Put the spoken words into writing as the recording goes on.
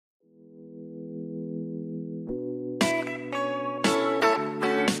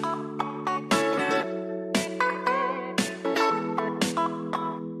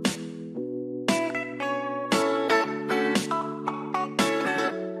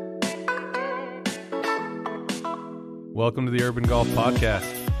Welcome to the Urban Golf Podcast.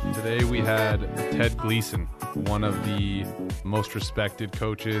 Today we had Ted Gleason, one of the most respected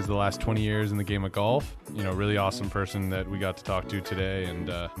coaches the last 20 years in the game of golf. You know, really awesome person that we got to talk to today, and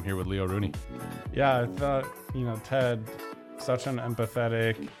I'm here with Leo Rooney. Yeah, I thought, Ted, such an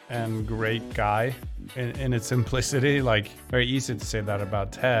empathetic and great guy in its simplicity. Like, very easy to say that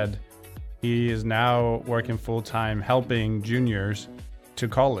about Ted. He is now working full-time helping juniors to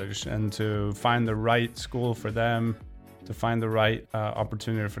college and to find the right school for them, to find the right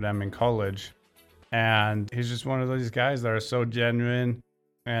opportunity for them in college. And he's just one of those guys that are so genuine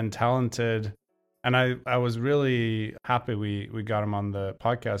and talented. And I was really happy we got him on the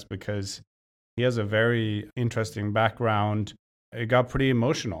podcast because he has a very interesting background. It got pretty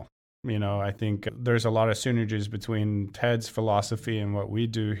emotional. I think there's a lot of synergies between Ted's philosophy and what we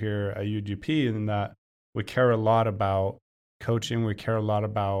do here at UGP, in that we care a lot about coaching, we care a lot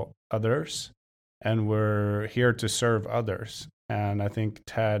about others, and we're here to serve others. And I think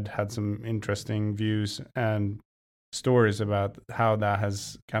Ted had some interesting views and stories about how that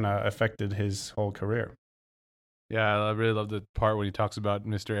has kind of affected his whole career. Yeah, I really love the part when he talks about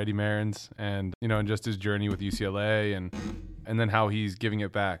Mr. Eddie Merrins and, and just his journey with UCLA and then how he's giving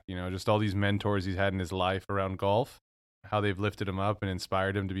it back, just all these mentors he's had in his life around golf, how they've lifted him up and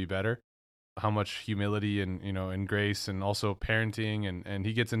inspired him to be better, how much humility and grace, and also parenting. And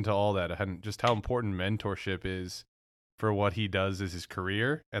he gets into all that, and just how important mentorship is for what he does as his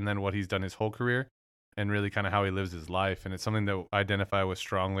career, and then what he's done his whole career, and really kind of how he lives his life. And it's something that I identify with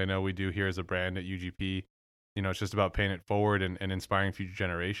strongly. I know we do here as a brand at UGP. It's just about paying it forward and inspiring future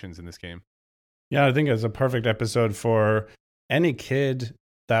generations in this game. Yeah, I think it's a perfect episode for any kid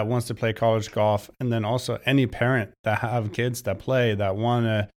that wants to play college golf, and then also any parent that have kids that play, that want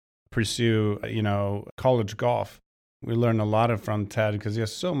to pursue, college golf. We learn a lot from Ted because he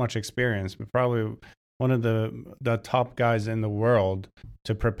has so much experience, but probably one of the top guys in the world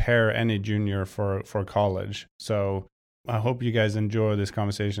to prepare any junior for college. So I hope you guys enjoy this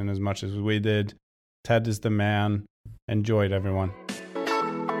conversation as much as we did. Ted is the man. Enjoy it, everyone.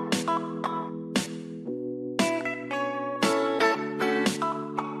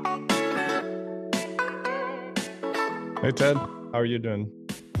 Hey, Ted. How are you doing?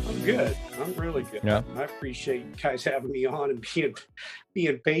 I'm good. I'm really good. Yeah. I appreciate you guys having me on and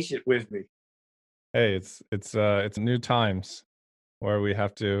being patient with me. Hey, it's new times where we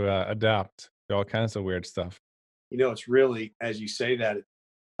have to adapt to all kinds of weird stuff. It's really, as you say that,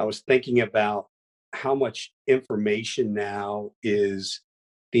 I was thinking about how much information now is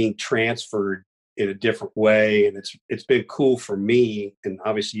being transferred in a different way, and it's been cool for me. And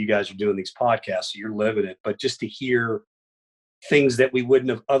obviously, you guys are doing these podcasts, so you're living it. But just to hear things that we wouldn't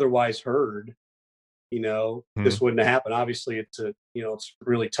have otherwise heard, this wouldn't have happened. Obviously, it's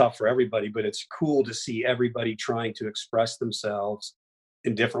really tough for everybody, but it's cool to see everybody trying to express themselves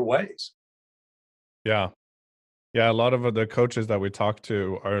in different ways. Yeah. A lot of the coaches that we talk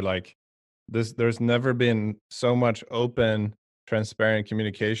to are like this. There's never been so much open, transparent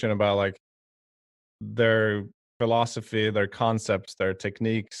communication about like their philosophy, their concepts, their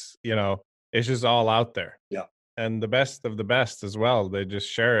techniques. It's just all out there. Yeah. And the best of the best as well. They just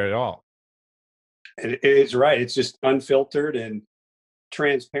share it all. And it's right. It's just unfiltered and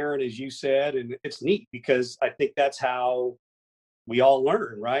transparent, as you said. And it's neat because I think that's how we all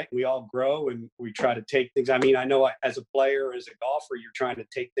learn, right? We all grow and we try to take things. I mean, I know as a player, as a golfer, you're trying to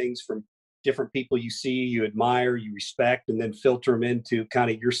take things from different people you see, you admire, you respect, and then filter them into kind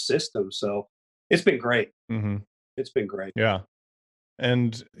of your system. So it's been great. Mm-hmm. It's been great. Yeah.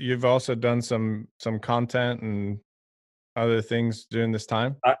 And you've also done some content and other things during this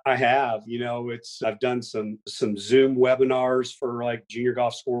time? I have, I've done some Zoom webinars for like Junior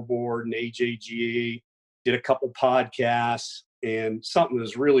Golf Scoreboard and AJGA, did a couple podcasts, and something that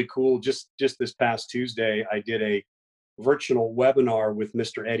was really cool. Just this past Tuesday, I did a virtual webinar with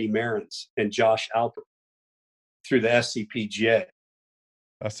Mr. Eddie Merrins and Josh Alpert through the SCPGA.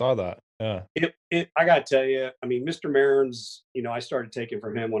 I saw that. Yeah. I got to tell you, I mean, Mr. Merrins, I started taking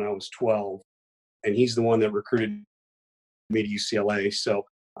from him when I was 12, and he's the one that recruited me to UCLA. So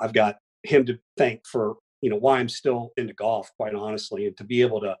I've got him to thank for, why I'm still into golf, quite honestly, and to be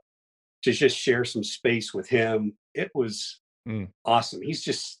able to just share some space with him. It was awesome. He's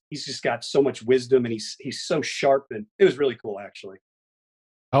just got so much wisdom, and he's so sharp, and it was really cool, actually.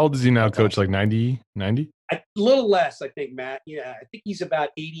 How old is he now, Coach? Like 90? A little less, I think, Matt. Yeah, I think he's about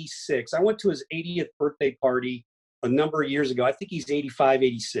 86. I went to his 80th birthday party a number of years ago. I think he's 85,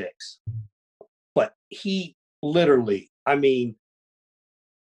 86. But he literally, I mean,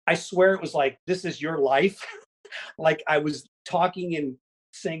 I swear it was like, this is your life. Like I was talking and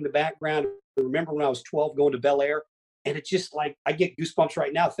saying the background. I remember when I was 12 going to Bel Air, And it's just like, I get goosebumps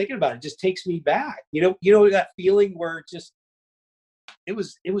right now thinking about it. It just takes me back. You know that feeling where it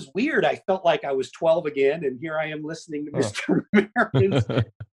was weird. I felt like I was 12 again, and here I am listening to Mr. Merrins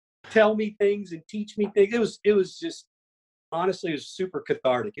tell me things and teach me things. It was just, honestly, it was super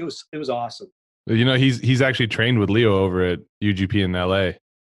cathartic. It was awesome. You know, he's actually trained with Leo over at UGP in LA.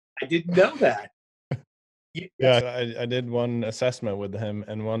 I didn't know that. Yeah, I did one assessment with him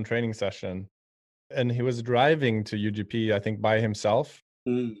and one training session, and he was driving to UGP, I think, by himself.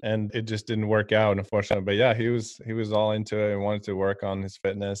 And it just didn't work out, unfortunately. But yeah, he was all into it and wanted to work on his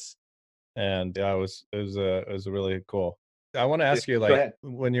fitness, and yeah, it was really cool. I want to ask you, like,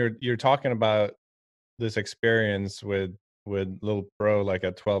 when you're talking about this experience with little Pro, like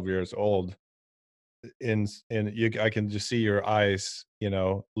at 12 years old, I can just see your eyes,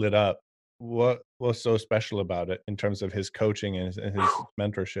 lit up. What was so special about it in terms of his coaching and his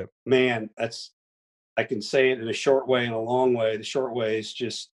mentorship? Man, I can say it in a short way and a long way. The short way is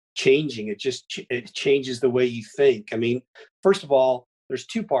just changing. It changes the way you think. I mean, first of all, there's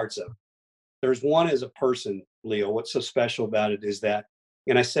two parts of it. There's one as a person, Leo. What's so special about it is that,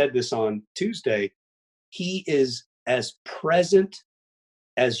 and I said this on Tuesday, he is as present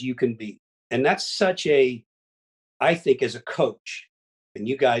as you can be. And that's such I think, as a coach, and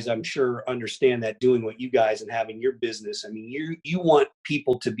you guys, I'm sure, understand that, doing what you guys and having your business. I mean, you want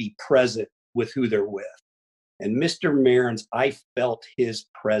people to be present with who they're with. And Mr. Merrins, I felt his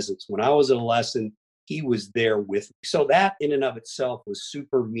presence. When I was at a lesson, he was there with me. So that in and of itself was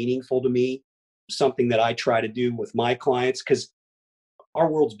super meaningful to me, something that I try to do with my clients, because our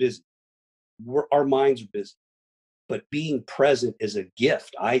world's busy. Our minds are busy. But being present is a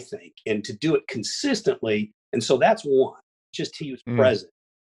gift, I think, and to do it consistently. And so that's one, just he was present.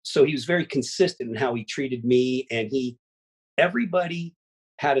 So he was very consistent in how he treated me, and everybody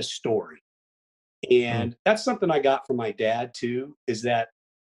had a story. And that's something I got from my dad too, is that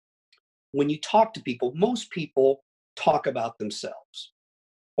when you talk to people, most people talk about themselves,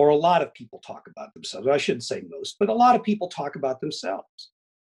 or a lot of people talk about themselves. I shouldn't say most, but a lot of people talk about themselves.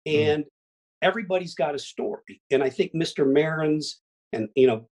 And everybody's got a story. And I think Mr. Merrins, and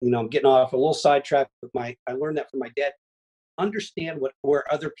I'm getting off a little sidetrack, but I learned that from my dad. Understand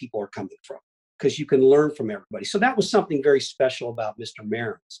where other people are coming from, because you can learn from everybody. So that was something very special about Mr.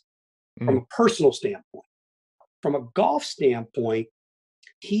 Merrins from a personal standpoint. From a golf standpoint,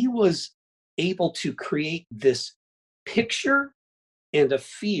 he was able to create this picture and a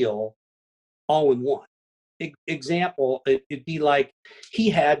feel all in one. Example, it'd be like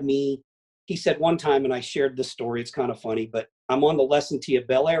he said one time, and I shared this story, it's kind of funny, but I'm on the lesson tee at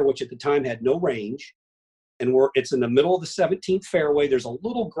Bel Air, which at the time had no range, and it's in the middle of the 17th fairway. There's a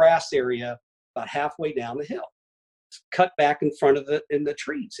little grass area about halfway down the hill, cut back in front of in the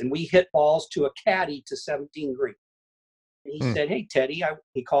trees, and we hit balls to a caddy to 17 green. And he said, "Hey, Teddy,"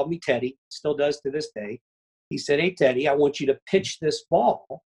 he called me Teddy, still does to this day. He said, "Hey, Teddy, I want you to pitch this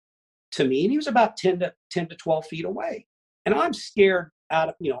ball to me." And he was about 10 to 12 feet away. And I'm scared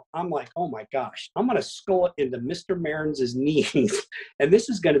I'm like, oh my gosh, I'm going to skull it into Mr. Merrins' knees, and this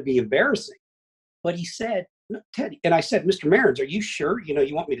is going to be embarrassing. But he said, "No, Teddy," and I said, "Mr. Merrins, are you sure?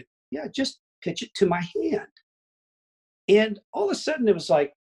 You want me to?" "Yeah, just pitch it to my hand." And all of a sudden it was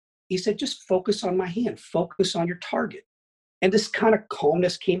like, he said, "Just focus on my hand, focus on your target." And this kind of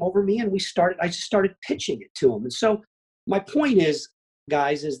calmness came over me, and I just started pitching it to him. And so my point is,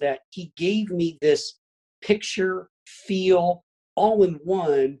 guys, is that he gave me this picture, feel, all in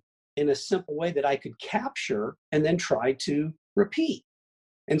one, in a simple way that I could capture and then try to repeat.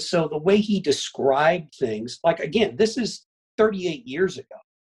 And so the way he described things, like, again, this is 38 years ago,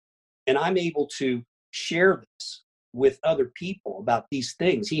 and I'm able to share this with other people about these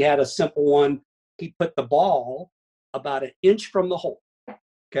things. He had a simple one. He put the ball about an inch from the hole,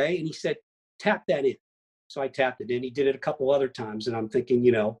 okay? And he said, "Tap that in." So I tapped it in. He did it a couple other times, and I'm thinking,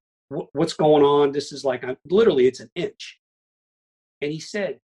 what's going on? This is like, literally, it's an inch. And he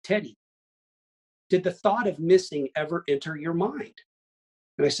said, "Teddy, did the thought of missing ever enter your mind?"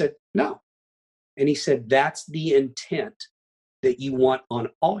 And I said, "No." And he said, "That's the intent that you want on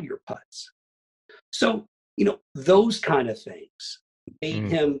all your putts." So, those kind of things made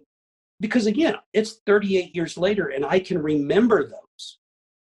him, because again, it's 38 years later, and I can remember those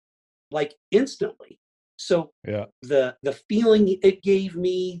like instantly. So the feeling it gave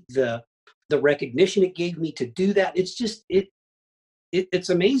me, the recognition it gave me to do that, it's just, it's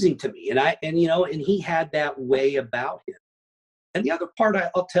amazing to me. And he had that way about him. And the other part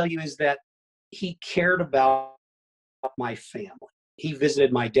I'll tell you is that he cared about my family. He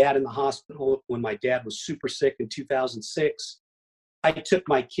visited my dad in the hospital when my dad was super sick in 2006. I took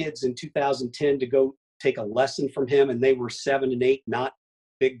my kids in 2010 to go take a lesson from him, and they were 7 and 8, not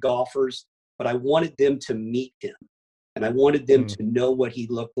big golfers, but I wanted them to meet him. And I wanted them to know what he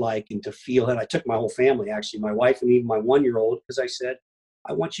looked like and to feel it. I took my whole family, actually, my wife and even my 1-year-old, because I said,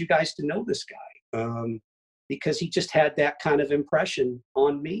 I want you guys to know this guy, because he just had that kind of impression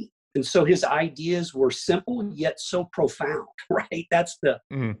on me. And so his ideas were simple yet so profound, right? That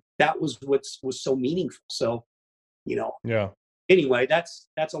was what was so meaningful. So, anyway, that's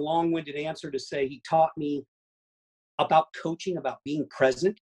a long-winded answer to say he taught me about coaching, about being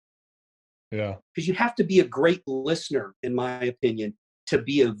present. Yeah. Because you have to be a great listener, in my opinion, to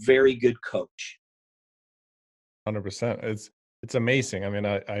be a very good coach. 100%. It's amazing. I mean,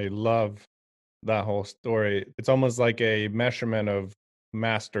 I love that whole story. It's almost like a measurement of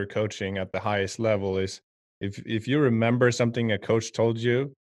master coaching at the highest level is if you remember something a coach told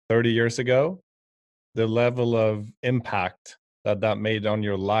you 30 years ago, the level of impact that made on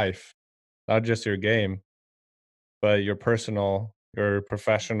your life, not just your game, but your personal, your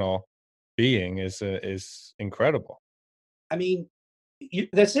professional being is incredible. I mean,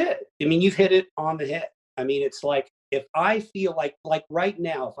 that's it. I mean, you've hit it on the head. I mean, it's like if I feel like right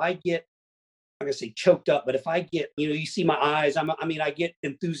now, if I get, I'm gonna say choked up, but if I get, you see my eyes, I get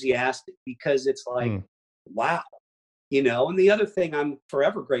enthusiastic because it's like, wow, And the other thing I'm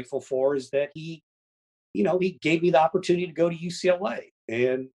forever grateful for is that he gave me the opportunity to go to UCLA,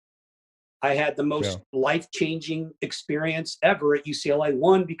 and I had the most life-changing experience ever at UCLA.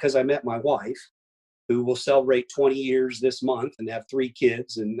 One, because I met my wife, who will celebrate 20 years this month and have 3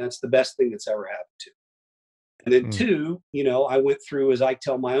 kids, and that's the best thing that's ever happened to me. And then 2, I went through, as I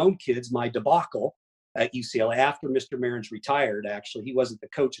tell my own kids, my debacle at UCLA after Mr. Merrins retired. Actually, he wasn't the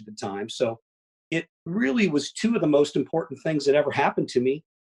coach at the time. So it really was 2 of the most important things that ever happened to me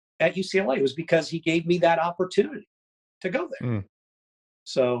at UCLA. It was because he gave me that opportunity to go there.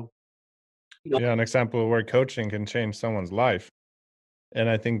 So, an example of where coaching can change someone's life. And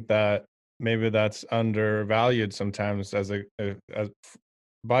I think that maybe that's undervalued sometimes as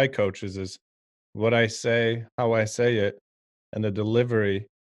by coaches is what I say, how I say it, and the delivery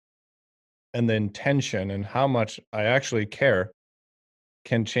and the intention and how much I actually care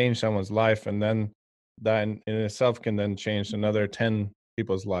can change someone's life. And then that in itself can then change another 10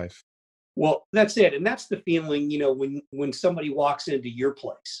 people's life. Well, that's it. And that's the feeling, when somebody walks into your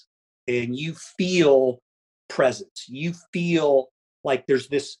place and you feel presence, you feel like there's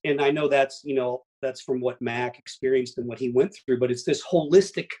this, and I know that's from what Mac experienced and what he went through, but it's this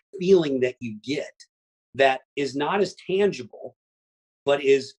holistic feeling that you get that is not as tangible, but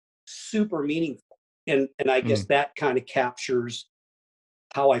is super meaningful. And I guess that kind of captures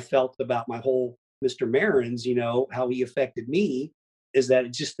how I felt about my whole Mr. Merrins, how he affected me, is that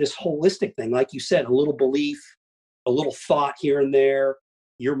it's just this holistic thing. Like you said, a little belief, a little thought here and there,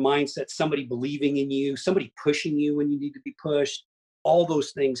 your mindset, somebody believing in you, somebody pushing you when you need to be pushed, all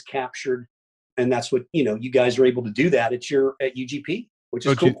those things captured. And that's what, you guys are able to do that at UGP, which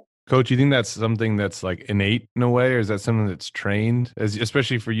is cool. Coach, you think that's something that's like innate in a way, or is that something that's trained,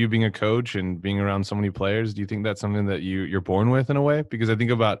 especially for you being a coach and being around so many players? Do you think that's something that you're born with in a way? Because I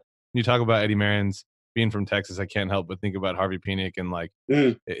think about, when you talk about Eddie Merrins being from Texas, I can't help but think about Harvey Pinnick and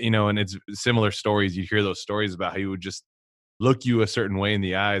and it's similar stories. You hear those stories about how he would just look you a certain way in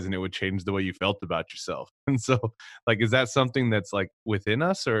the eyes and it would change the way you felt about yourself. And so is that something that's like within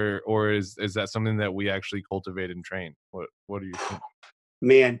us, or is that something that we actually cultivate and train? What do you think?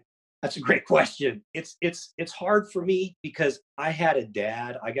 Man, that's a great question. It's hard for me because I had a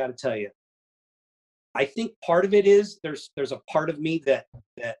dad. I got to tell you, I think part of it is there's a part of me that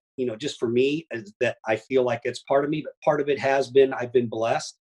just for me is that I feel like it's part of me, but part of it has been I've been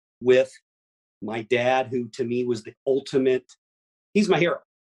blessed with my dad, who to me was the ultimate. He's my hero.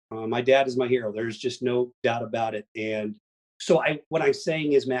 My dad is my hero. There's just no doubt about it. And so what I'm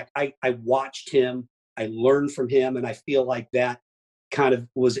saying is, Mac, I watched him, I learned from him, and I feel like that kind of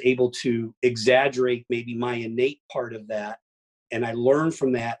was able to exaggerate maybe my innate part of that. And I learned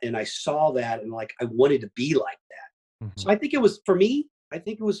from that, and I saw that, and I wanted to be like that. So I think it was, for me, I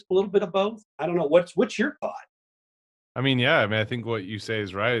think it was a little bit of both. I don't know. What's your thought? I mean, yeah. I mean, I think what you say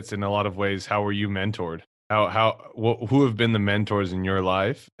is right. It's in a lot of ways, how were you mentored? Who have been the mentors in your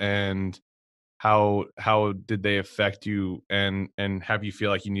life, and how did they affect you, and have you feel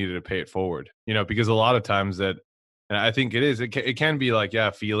like you needed to pay it forward? Because a lot of times and I think it can be like,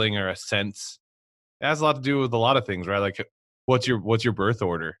 feeling or a sense. It has a lot to do with a lot of things, right? Like, what's your birth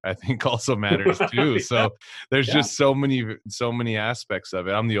order, I think also matters too. So there's just so many aspects of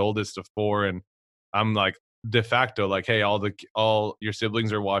it. I'm the oldest of 4, and I'm like de facto, like, hey, all your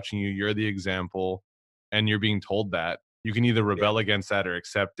siblings are watching you. You're the example, and you're being told that you can either rebel against that or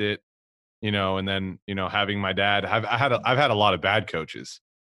accept it. and then, having my dad, I've had a lot of bad coaches.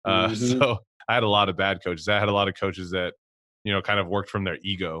 Mhm. So I had a lot of bad coaches. I had a lot of coaches that, kind of worked from their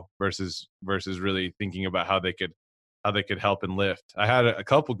ego versus really thinking about how they could help and lift. I had a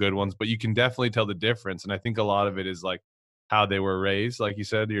couple good ones, but you can definitely tell the difference. And I think a lot of it is like how they were raised. Like you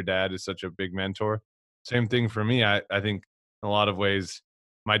said, your dad is such a big mentor. Same thing for me. I think in a lot of ways,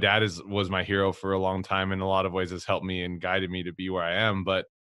 my dad was my hero for a long time. In a lot of ways, has helped me and guided me to be where I am, but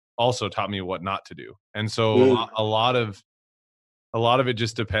also taught me what not to do. And so Mm. a lot of it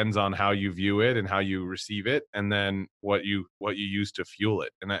just depends on how you view it and how you receive it, and then what you use to fuel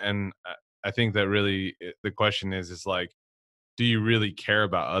it. And I think that really the question is like, do you really care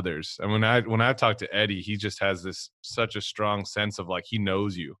about others? And when I talk to Eddie, he just has this such a strong sense of like he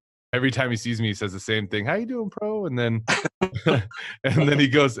knows you. Every time he sees me, he says the same thing. How you doing, pro? And then and then he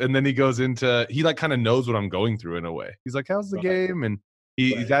goes into he like kind of knows what I'm going through in a way. He's like, how's the Right. game? And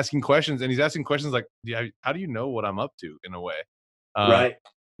he's Right. asking questions, and he's asking questions like, yeah, how do you know what I'm up to in a way? Uh, Right.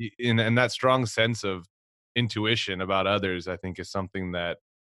 and that strong sense of intuition about others, I think, is something that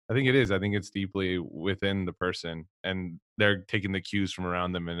I think it is. I think it's deeply within the person, and they're taking the cues from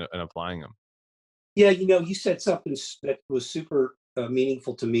around them and applying them. Yeah, you said something that was super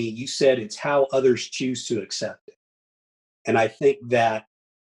meaningful to me. You said it's how others choose to accept it. And I think that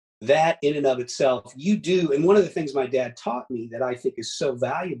in and of itself, you do. And one of the things my dad taught me that I think is so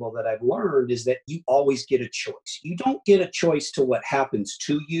valuable that I've learned is that you always get a choice. You don't get a choice to what happens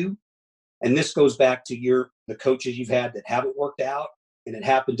to you. And this goes back to the coaches you've had that haven't worked out. And it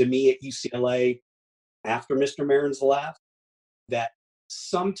happened to me at UCLA after Mr. Merrins left, that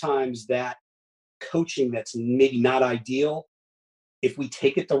sometimes that coaching that's maybe not ideal, if we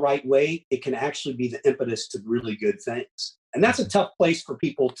take it the right way, it can actually be the impetus to really good things. And that's a Mhm. tough place for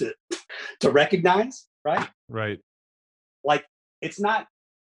people to recognize, right? Right. Like, it's not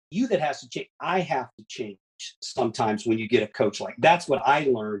you that has to change. I have to change sometimes when you get a coach. Like, that's what I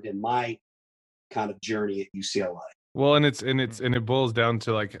learned in my kind of journey at UCLA. Well, and it boils down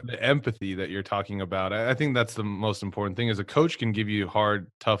to like the empathy that you're talking about. I think that's the most important thing. Is a coach can give you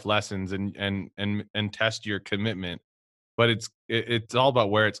hard, tough lessons and test your commitment, but it's all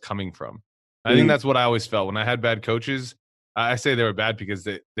about where it's coming from. I think Mm, that's what I always felt when I had bad coaches. I say they were bad because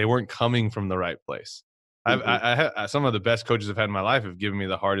they weren't coming from the right place. mhm. Some of the best coaches I've had in my life have given me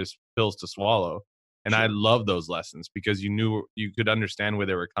the hardest pills to swallow, and I Sure. love those lessons because you could understand where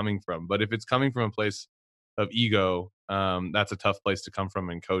they were coming from. But if it's coming from a place of ego, that's a tough place to come from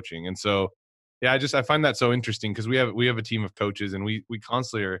in coaching. And so, yeah, I find that so interesting because we have a team of coaches, and we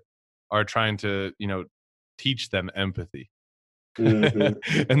constantly are trying to teach them empathy.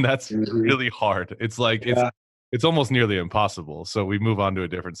 Mhm. And that's Mhm. really hard. It's like Yeah. it's almost nearly impossible. So we move on to a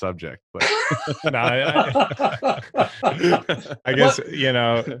different subject. But No, I guess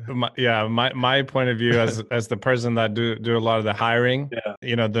What? my point of view as the person that do a lot of the hiring,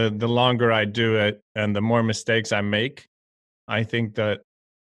 Yeah. the longer I do it and the more mistakes I make, I think that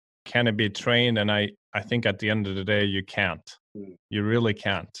can it be trained? And I think at the end of the day, you can't. Mm, You really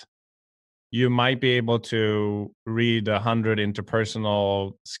can't. You might be able to read 100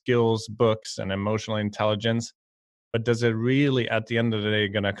 interpersonal skills books and emotional intelligence, but does it really at the end of the day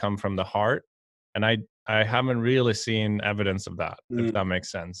going to come from the heart? And I haven't really seen evidence of that, if mm. that makes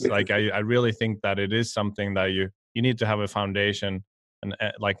sense. Like Interesting. I really think that it is something that you need to have a foundation and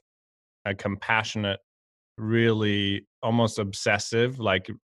like a compassionate, really almost obsessive, like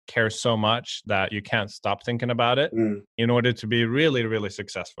care so much that you can't stop thinking about it Mm, in order to be really, really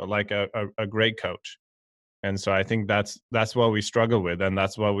successful, like a great coach. And so I think that's what we struggle with, and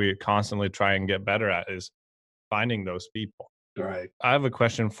that's what we constantly try and get better at is finding those people. right. I have a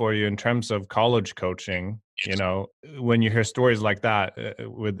question for you in terms of college coaching. When you hear stories like that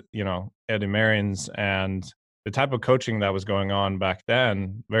with Eddie Merrins and the type of coaching that was going on back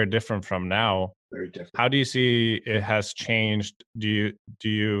then, very different from now. Very different. How do you see it has changed? Do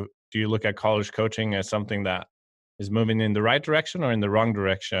you look at college coaching as something that is moving in the right direction or in the wrong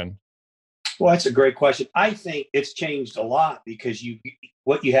direction? Well, that's a great question. I think it's changed a lot because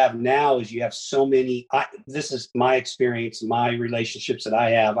what you have now is you have so many. This is my experience, my relationships that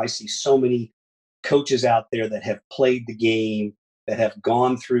I have. I see so many coaches out there that have played the game, that have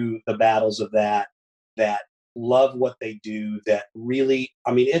gone through the battles of that love what they do. That really,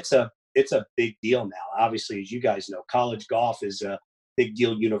 I mean, it's a big deal now. Obviously, as you guys know, college golf is a big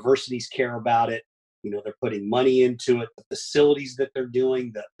deal. Universities care about it. They're putting money into it. The facilities that they're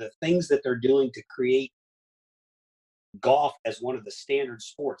doing, the things that they're doing to create golf as one of the standard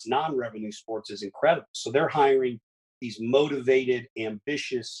sports, non-revenue sports, is incredible. So they're hiring these motivated,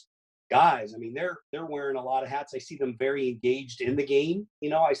 ambitious guys, I mean, they're wearing a lot of hats. I see them very engaged in the game.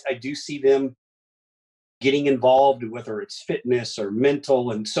 I do see them getting involved, whether it's fitness or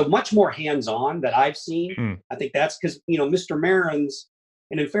mental, and so much more hands-on that I've seen. I think that's because, Mr. Merrins,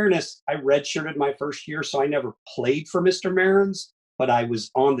 and in fairness, I redshirted my first year, so I never played for Mr. Merrins, but I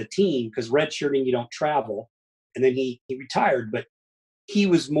was on the team because redshirting, you don't travel. And then he retired, but he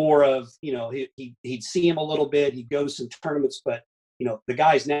was more of, he'd see him a little bit, he'd go to some tournaments, but, the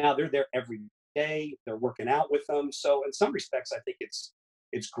guys now, they're there every day, they're working out with them. So in some respects, I think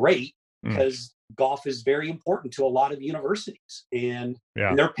it's great because golf is very important to a lot of universities, and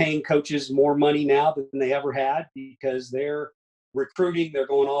they're paying coaches more money now than they ever had because they're recruiting, they're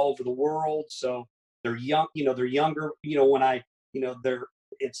going all over the world. So they're young, they're younger,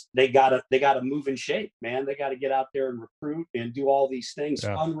 they gotta move in shape, man. They gotta get out there and recruit and do all these things,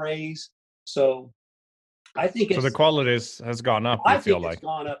 fundraise. So I think the quality has gone up. I think it's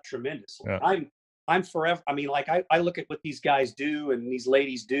gone up tremendously. Yeah. I'm forever. I mean, like I look at what these guys do and these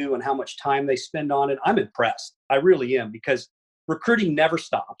ladies do and how much time they spend on it. I'm impressed. I really am, because recruiting never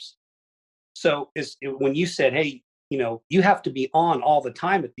stops. So when you said, hey, you have to be on all the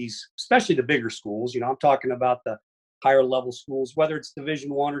time at these, especially the bigger schools. I'm talking about the higher level schools, whether it's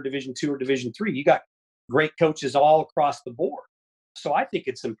Division I or Division II or Division III. You got great coaches all across the board. So I think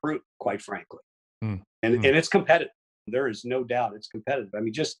it's improved, quite frankly. And it's competitive. There is no doubt it's competitive. I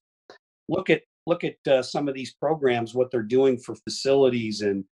mean, just look at some of these programs, what they're doing for facilities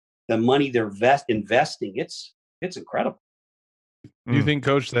and the money they're investing. It's incredible. Do you think,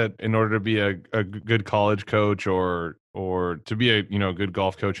 Coach, that in order to be a good college coach or to be a good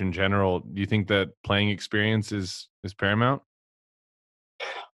golf coach in general, do you think that playing experience is paramount?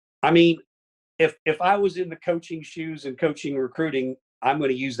 I mean, if I was in the coaching shoes and coaching recruiting, I'm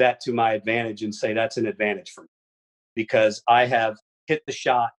going to use that to my advantage and say that's an advantage for me, because I have hit the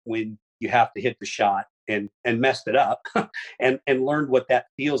shot when you have to hit the shot and messed it up and learned what that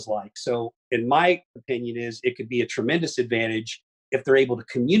feels like. So in my opinion it could be a tremendous advantage if they're able to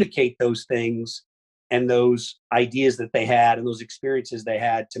communicate those things and those ideas that they had and those experiences they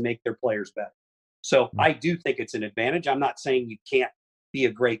had to make their players better. So I do think it's an advantage. I'm not saying you can't be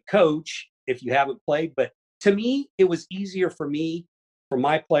a great coach if you haven't played, but to me, it was easier for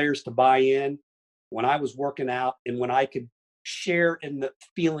my players to buy in when I was working out and when I could share in the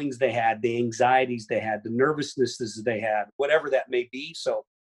feelings they had, the anxieties they had, the nervousnesses they had, whatever that may be. So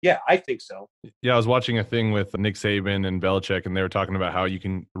yeah, I think so. Yeah, I was watching a thing with Nick Saban and Belichick, and they were talking about how you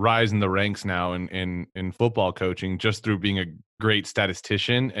can rise in the ranks now in football coaching just through being a great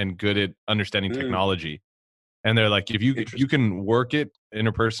statistician and good at understanding technology. And they're like, if you can work it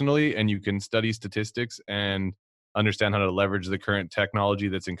interpersonally and you can study statistics and understand how to leverage the current technology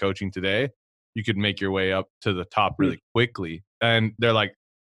that's in coaching today, you could make your way up to the top really quickly. And they're like,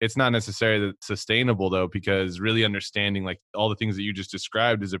 it's not necessarily sustainable though, because really understanding like all the things that you just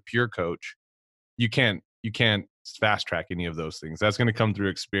described as a pure coach, you can't fast track any of those things. That's going to come through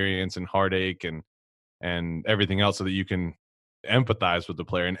experience and heartache and everything else, so that you can empathize with the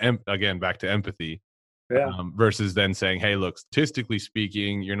player. And again, back to empathy, versus then saying, hey, look, statistically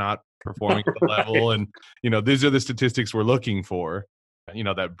speaking, you're not performing at the level. And, these are the statistics we're looking for.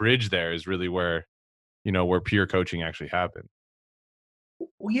 That bridge there is really where pure coaching actually happens.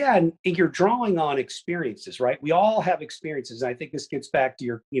 Well, yeah, and you're drawing on experiences, right? We all have experiences. And I think this gets back to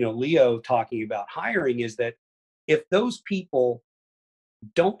your, Leo talking about hiring, is that if those people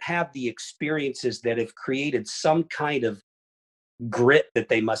don't have the experiences that have created some kind of grit that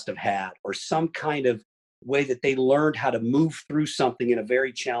they must have had, or some kind of way that they learned how to move through something in a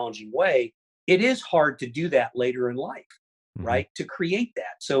very challenging way, it is hard to do that later in life, right? To create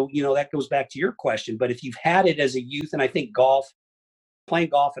that. So, that goes back to your question. But if you've had it as a youth, and I think playing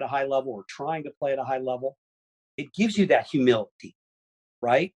golf at a high level or trying to play at a high level, it gives you that humility,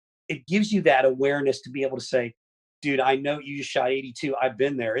 right? It gives you that awareness to be able to say, dude, I know you just shot 82. I've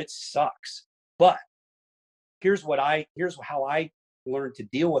been there. It sucks. But here's how I learned to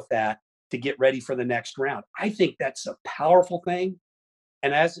deal with that to get ready for the next round. I think that's a powerful thing.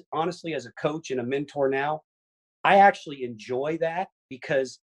 And honestly, as a coach and a mentor now, I actually enjoy that,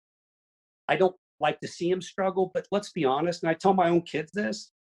 because I don't like to see them struggle. But let's be honest, and I tell my own kids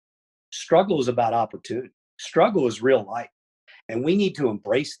this, struggle is about opportunity. Struggle is real life. And we need to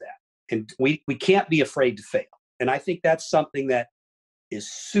embrace that. And we can't be afraid to fail. And I think that's something that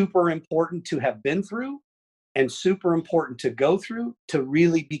is super important to have been through, and super important to go through, to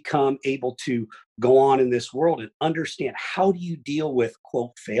really become able to go on in this world and understand, how do you deal with,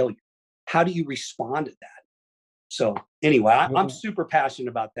 quote, failure? How do you respond to that? So anyway, I'm super passionate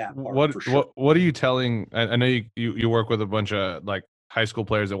about that part. What are you telling? I know you work with a bunch of like high school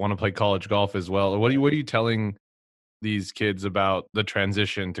players that want to play college golf as well. What are you telling these kids about the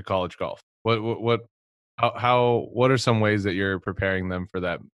transition to college golf? What are some ways that you're preparing them for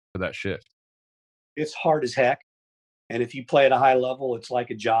that shift? It's hard as heck. And if you play at a high level, it's like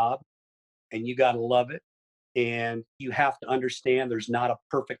a job and you got to love it. And you have to understand there's not a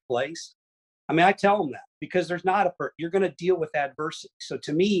perfect place. I mean, I tell them that because there's not you're going to deal with adversity. So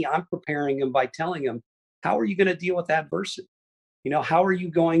to me, I'm preparing them by telling them, how are you going to deal with adversity? How are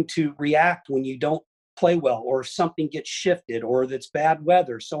you going to react when you don't play well or if something gets shifted or that's bad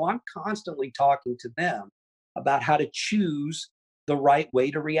weather? So I'm constantly talking to them about how to choose the right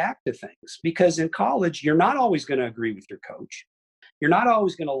way to react to things. Because in college, you're not always going to agree with your coach. You're not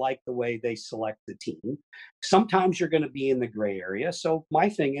always going to like the way they select the team. Sometimes you're going to be in the gray area. So my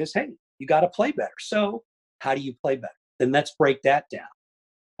thing is, hey, you got to play better. So how do you play better? Then let's break that down.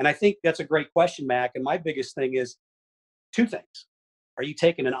 And I think that's a great question, Mac. And my biggest thing is two things. Are you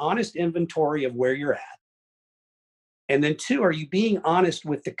taking an honest inventory of where you're at? And then two, are you being honest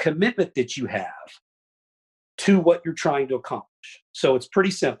with the commitment that you have to what you're trying to accomplish? So it's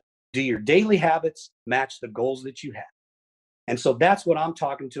pretty simple. Do your daily habits match the goals that you have? And so that's what I'm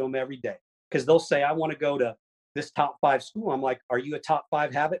talking to them every day, because they'll say, I want to go to this top 5 school. I'm like, are you a top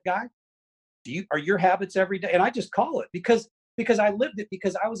 5 habit guy? Are your habits every day? And I just call it because I lived it,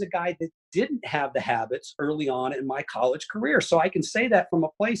 because I was a guy that didn't have the habits early on in my college career. So I can say that from a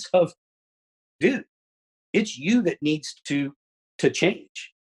place of, dude, it's you that needs to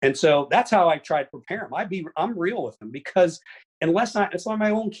change. And so that's how I try to prepare them. I'm real with them, because it's like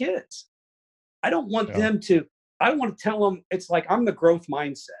my own kids. I don't want I don't want to tell them, it's like I'm the growth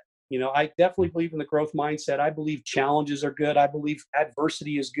mindset. I definitely believe in the growth mindset. I believe challenges are good. I believe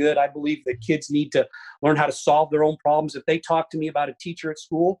adversity is good. I believe that kids need to learn how to solve their own problems. If they talk to me about a teacher at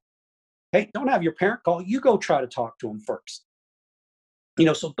school, hey, don't have your parent call. You go try to talk to them first.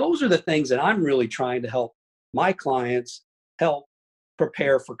 So those are the things that I'm really trying to help my clients help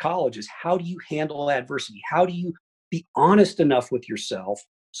prepare for college is, how do you handle adversity? How do you be honest enough with yourself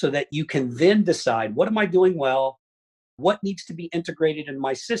so that you can then decide, what am I doing well? What needs to be integrated in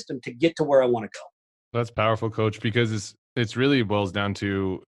my system to get to where I want to go? That's powerful, coach, because it's really boils down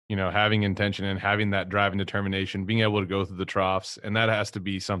to, having intention and having that drive and determination, being able to go through the troughs. And that has to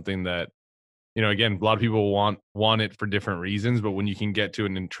be something that, again, a lot of people want it for different reasons, but when you can get to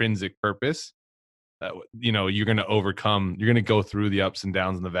an intrinsic purpose, you're going to go through the ups and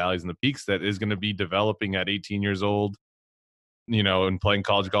downs and the valleys and the peaks that is going to be developing at 18 years old, and playing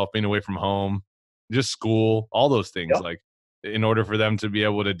college golf, being away from home, just school, all those things. Yep. Like, in order for them to be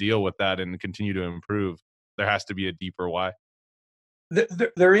able to deal with that and continue to improve, there has to be a deeper why.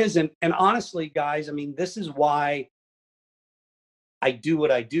 There is. And honestly, guys, I mean, this is why I do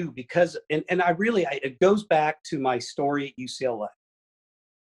what I do, because, and it goes back to my story at UCLA.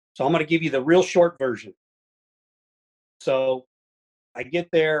 So I'm going to give you the real short version. So I get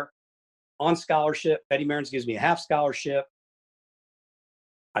there on scholarship. Eddie Merrins gives me a half scholarship.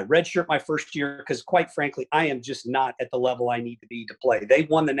 I redshirt my first year because, quite frankly, I am just not at the level I need to be to play. They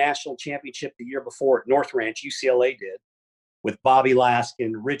won the national championship the year before at North Ranch, UCLA did, with Bobby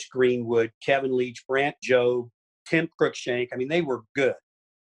Laskin, Rich Greenwood, Kevin Leach, Brant Jobe, Tim Cruikshank. I mean, they were good.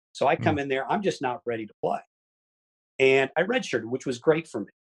 So I come in there, I'm just not ready to play. And I redshirted, which was great for me.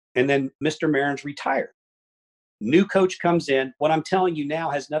 And then Mr. Merrins retired. New coach comes in. What I'm telling you now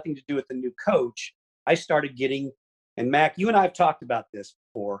has nothing to do with the new coach. I started getting, and Mac, you and I have talked about this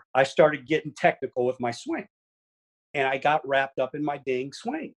before, I started getting technical with my swing. And I got wrapped up in my dang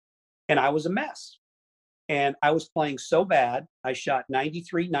swing. And I was a mess. And I was playing so bad, I shot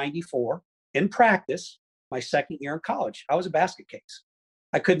 93, 94 in practice my second year in college. I was a basket case.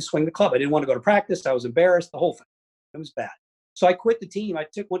 I couldn't swing the club. I didn't want to go to practice. I was embarrassed, the whole thing. It was bad. So I quit the team.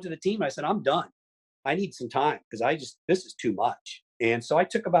 Went to the team. I said, I'm done. I need some time because this is too much. And so I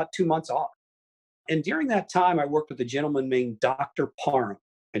took about 2 months off. And during that time, I worked with a gentleman named Dr. Parham,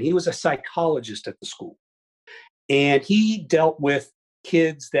 and he was a psychologist at the school. And he dealt with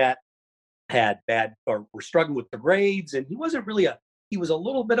kids that had bad or were struggling with the grades. And he wasn't really he was a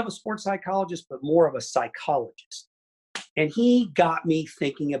little bit of a sports psychologist, but more of a psychologist. And he got me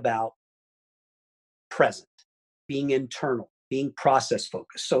thinking about present, being internal, being process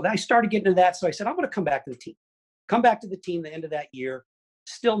focused. So I started getting into that. So I said, I'm going to come back to the team. Come back to the team the end of that year,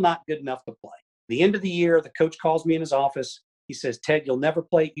 still not good enough to play. The end of the year, the coach calls me in his office. He says, Ted, you'll never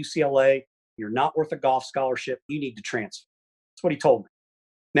play at UCLA. You're not worth a golf scholarship. You need to transfer. That's what he told me.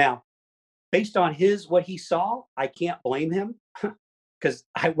 Now, based on what he saw, I can't blame him because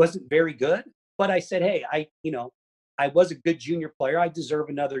I wasn't very good. But I said, hey, I was a good junior player. I deserve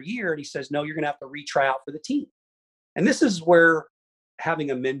another year. And he says, no, you're going to have to retry out for the team. And this is where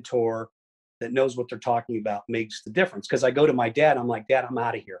having a mentor that knows what they're talking about makes the difference. Because I go to my dad, I'm like, Dad, I'm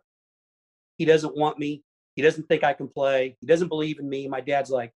out of here. He doesn't want me. He doesn't think I can play. He doesn't believe in me. My dad's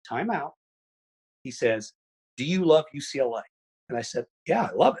like, time out. He says, do you love UCLA? And I said, yeah,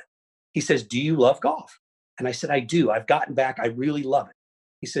 I love it. He says, do you love golf? And I said, I do. I've gotten back. I really love it.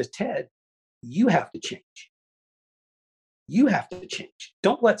 He says, Ted, you have to change. You have to change.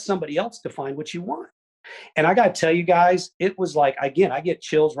 Don't let somebody else define what you want. And I got to tell you guys, it was like, again, I get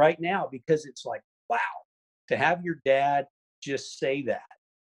chills right now because it's like, wow, to have your dad just say that.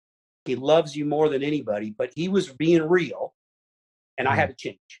 He loves you more than anybody, but he was being real and I had to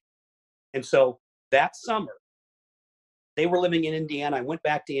change. And so that summer, they were living in Indiana. I went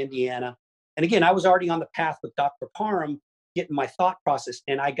back to Indiana. And again, I was already on the path with Dr. Parham, getting my thought process.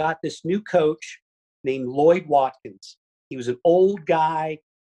 And I got this new coach named Lloyd Watkins. He was an old guy,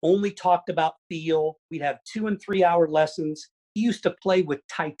 only talked about feel. We'd have 2 and 3 hour lessons. He used to play with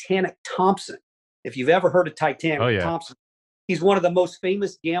Titanic Thompson. If you've ever heard of Titanic Thompson, he's one of the most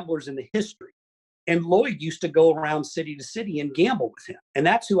famous gamblers in the history. And Lloyd used to go around city to city and gamble with him. And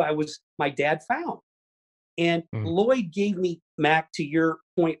that's who my dad found. And Lloyd gave me, Mac, to your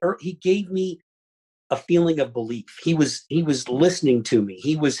point, he gave me a feeling of belief. He was listening to me.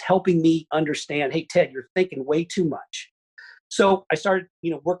 He was helping me understand, hey, Ted, you're thinking way too much. So I started,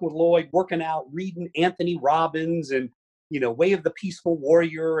 working with Lloyd, working out, reading Anthony Robbins and, Way of the Peaceful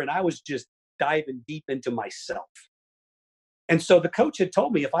Warrior. And I was just diving deep into myself. And so the coach had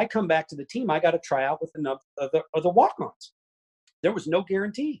told me, if I come back to the team, I got to try out with enough of the walk-ons. There was no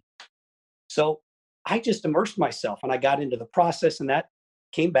guarantee. So I just immersed myself and I got into the process, and that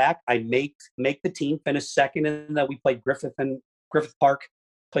came back. I make the team, finished second, and then we played Griffith Park,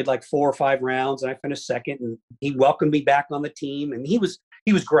 played like 4 or 5 rounds, and I finished second, and he welcomed me back on the team, and he was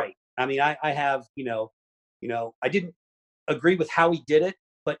great. I mean, I have, I didn't agree with how he did it,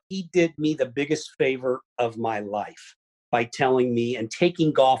 but he did me the biggest favor of my life by telling me and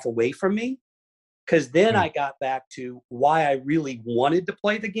taking golf away from me. Because then I got back to why I really wanted to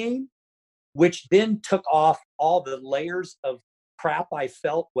play the game, which then took off all the layers of crap I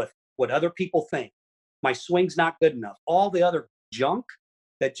felt with what other people think. My swing's not good enough. All the other junk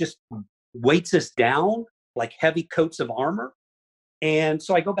that just weights us down like heavy coats of armor. And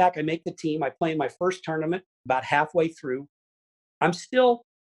so I go back, I make the team. I play in my first tournament about halfway through. I'm still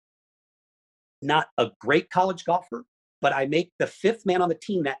not a great college golfer, but I make the 5th man on the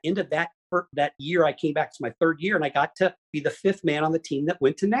team. That end of that year, I came back to my 3rd year, and I got to be the 5th man on the team that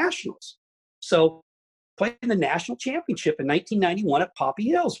went to nationals. So played in the national championship in 1991 at Poppy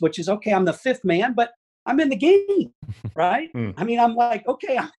Hills, which is okay. I'm the 5th man, but I'm in the game, right? I mean, I'm like,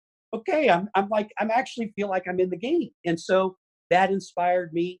 okay. I'm actually feel like I'm in the game. And so that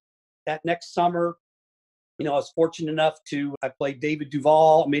inspired me. That next summer, I was fortunate enough I played David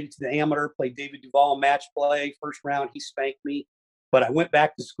Duval, made it to the amateur, played David Duval match play. First round, he spanked me. But I went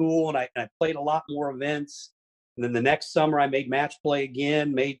back to school and I played a lot more events. And then the next summer, I made match play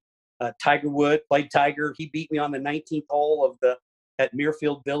again, made Tiger Wood, played Tiger. He beat me on the 19th hole at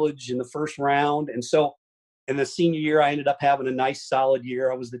Muirfield Village in the first round. And so in the senior year, I ended up having a nice solid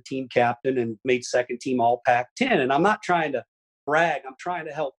year. I was the team captain and made second team all Pac-10. And I'm not trying to brag. I'm trying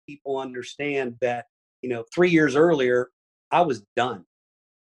to help people understand that, 3 years earlier, I was done.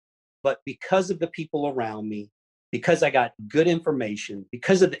 But because of the people around me, because I got good information,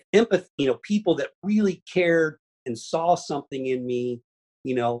 because of the empathy, people that really cared and saw something in me,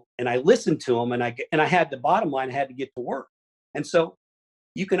 and I listened to them, and I had the bottom line, I had to get to work. And so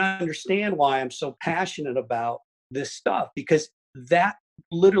you can understand why I'm so passionate about this stuff, because that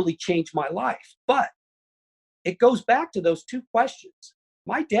literally changed my life. But it goes back to those 2 questions.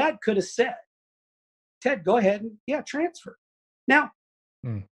 My dad could have said, Ted, go ahead and transfer. Now,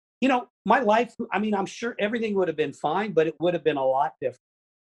 my life, I mean, I'm sure everything would have been fine, but it would have been a lot different.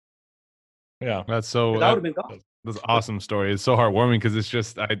 Yeah, that's I would have been gone. That's an awesome story. It's so heartwarming because it's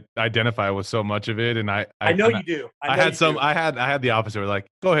just I identify with so much of it, and I know you do. I had the opposite. We're like,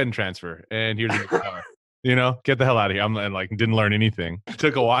 go ahead and transfer, and here's your car. Get the hell out of here. And didn't learn anything. It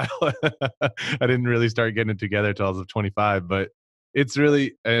took a while. I didn't really start getting it together until I was 25, but it's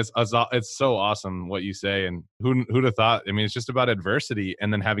so awesome what you say. And who'd have thought? I mean, it's just about adversity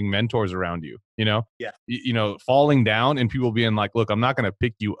and then having mentors around you, Yeah. Falling down and people being like, look, I'm not going to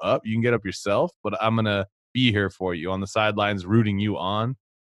pick you up. You can get up yourself, but I'm going to be here for you on the sidelines, rooting you on.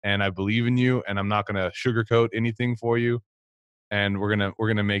 And I believe in you, and I'm not going to sugarcoat anything for you. And we're going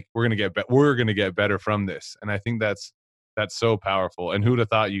to get better from this. And I think that's so powerful. And who'd have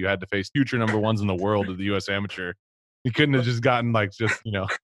thought you had to face future number ones in the world of the U.S. Amateur? You couldn't have just gotten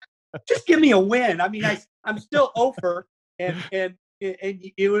just give me a win. I mean, I'm still over, and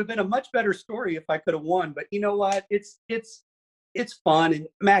And it would have been a much better story if I could have won. But you know what? It's fun. And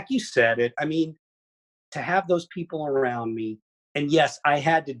Mac, you said it. I mean, to have those people around me, and yes, I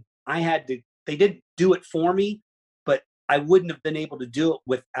had to. They didn't do it for me, but I wouldn't have been able to do it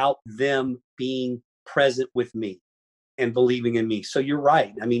without them being present with me and believing in me. So you're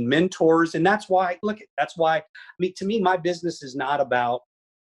right. I mean, mentors, and that's why. That's why. I mean, to me, my business is not about,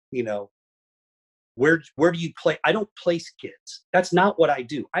 you know, where do you play. I don't place kids. That's not what I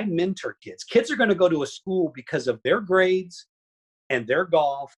do. I mentor kids. Kids are going to go to a school because of their grades and their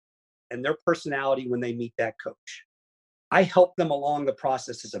golf and their personality when they meet that coach. I help them along the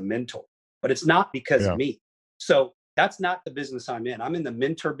process as a mentor, but it's not because of me. So that's not the business I'm in. I'm in the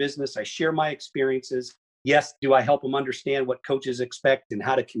mentor business. I share my experiences. Yes, do I help them understand what coaches expect and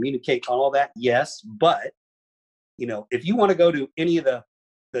how to communicate on all that? Yes, but if you want to go to any of the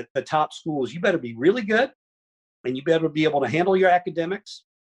top schools, you better be really good, and you better be able to handle your academics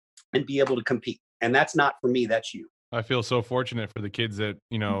and be able to compete. And that's not for me, that's you. I feel so fortunate for the kids that,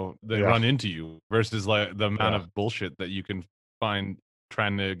 that run into you versus like the amount of bullshit that you can find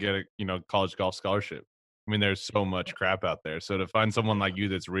trying to get a, college golf scholarship. I mean, there's so much crap out there. So to find someone like you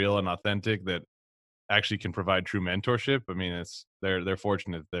that's real and authentic that actually can provide true mentorship, I mean, they're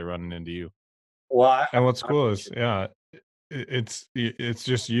fortunate they're running into you. Well, and what's cool is, it's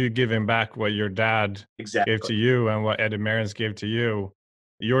just you giving back what your dad exactly gave to you and what Eddie Merrins gave to you.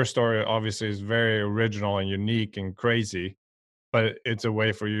 Your story obviously is very original and unique and crazy, but it's a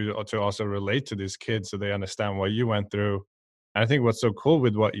way for you to also relate to these kids so they understand what you went through. And I think what's so cool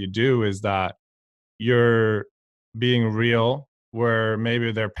with what you do is that you're being real where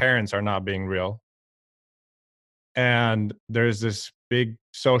maybe their parents are not being real. And there's this big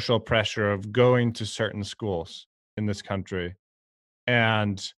social pressure of going to certain schools in this country.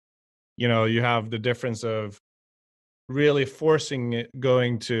 And, you have the difference of really forcing it,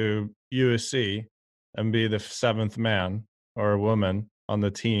 going to USC and be the seventh man or woman on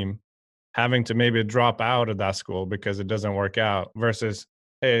the team, having to maybe drop out of that school because it doesn't work out versus,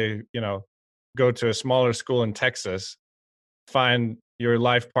 hey, go to a smaller school in Texas, find your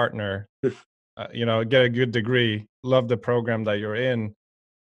life partner, get a good degree, love the program that you're in,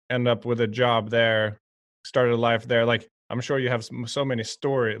 end up with a job there, start a life there. Like, I'm sure you have so many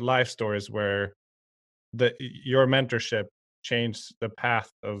life stories where your mentorship changed the path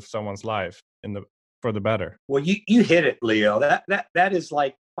of someone's life for the better. Well, you hit it, Leo. That is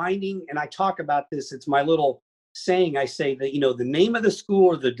like finding, and I talk about this. It's my little saying. I say that the name of the school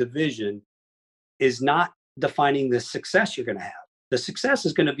or the division is not defining the success you're going to have. The success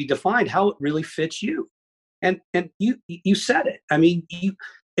is going to be defined how it really fits you. And you said it. I mean,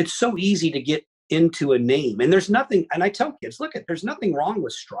 it's so easy to get into a name, and there's nothing. And I tell kids, look, there's nothing wrong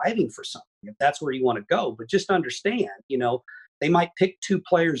with striving for something if that's where you want to go. But just understand, they might pick 2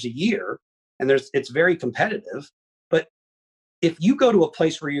 players a year, and it's very competitive. But if you go to a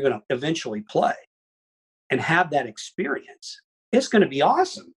place where you're going to eventually play and have that experience, it's going to be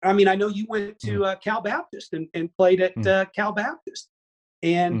awesome. I mean, I know you went to Cal Baptist and played at Cal Baptist.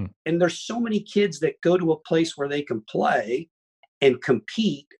 And there's so many kids that go to a place where they can play and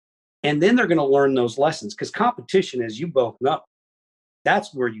compete, and then they're going to learn those lessons, because competition, as you both know,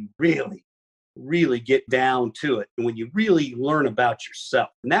 that's where you really, really get down to it, and when you really learn about yourself.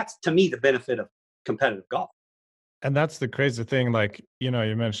 And that's, to me, the benefit of competitive golf. And that's the crazy thing. Like, you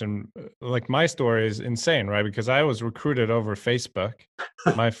mentioned, like, my story is insane, right? Because I was recruited over Facebook.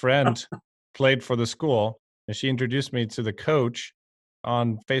 My friend played for the school, and she introduced me to the coach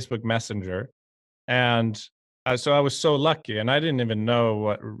on Facebook Messenger. And so I was so lucky, and I didn't even know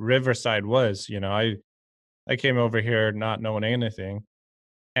what Riverside was. I came over here not knowing anything.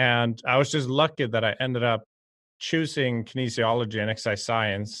 And I was just lucky that I ended up choosing kinesiology and exercise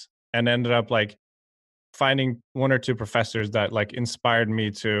science, and ended up like finding 1 or 2 professors that like inspired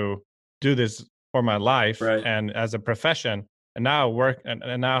me to do this for my life and as a profession, and now work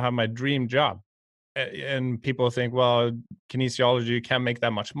and now have my dream job. And people think, well, kinesiology, you can't make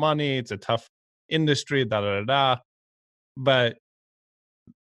that much money. It's a tough industry, da da da da. But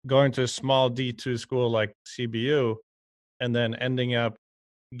going to a small D2 school like CBU, and then ending up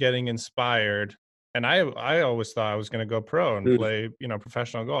getting inspired. And I always thought I was going to go pro and play,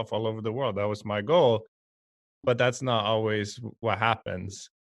 professional golf all over the world. That was my goal. But that's not always what happens.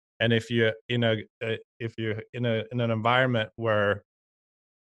 And if you're in an environment where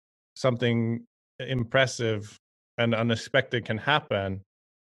something impressive and unexpected can happen,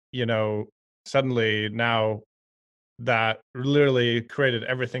 suddenly now that literally created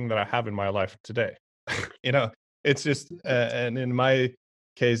everything that I have in my life today. It's just, and in my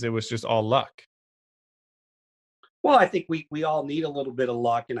case, it was just all luck. Well, I think we all need a little bit of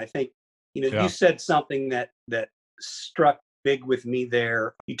luck, and I think Yeah. you said something that struck big with me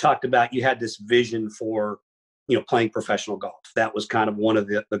there. You talked about you had this vision for playing professional golf. That was kind of one of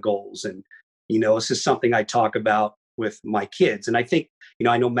the goals, and this is something I talk about with my kids. And I think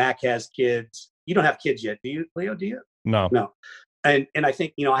I know Mac has kids. You don't have kids yet, do you, Leo? Do you? No. No. And I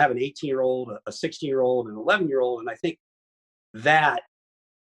think I have an 18-year-old, a 16-year-old, and an 11-year-old, and I think that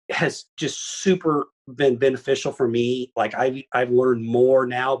has just super been beneficial for me. Like I've learned more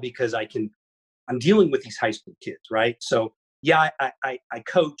now because I'm dealing with these high school kids, right? So yeah, I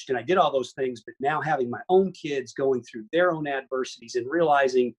coached and I did all those things, but now having my own kids going through their own adversities and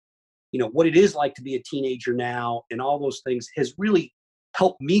realizing, what it is like to be a teenager now and all those things has really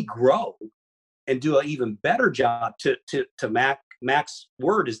helped me grow and do an even better job. To Mac's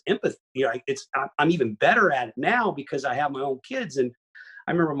word is empathy. I'm even better at it now because I have my own kids. And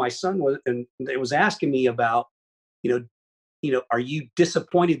I remember my son was asking me about, are you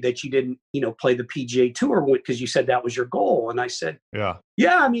disappointed that you didn't, play the PGA Tour because you said that was your goal? And I said, Yeah.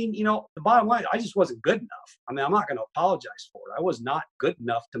 yeah, I mean, the bottom line, I just wasn't good enough. I mean, I'm not going to apologize for it. I was not good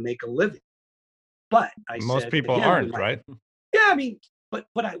enough to make a living. But Most said people to him, aren't, right? yeah, I mean, but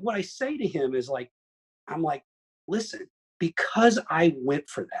what I say to him is like, I'm like, listen, because I went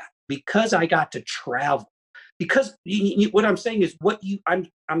for that, because I got to travel, because what I'm saying is I'm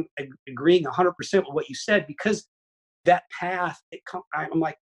agreeing 100% with what you said, because that path, I'm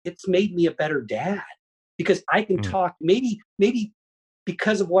like, it's made me a better dad because I can talk, maybe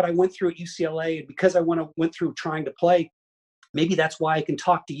because of what I went through at UCLA and because I went through trying to play, maybe that's why I can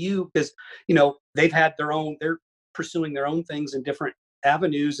talk to you because, they've had they're pursuing their own things in different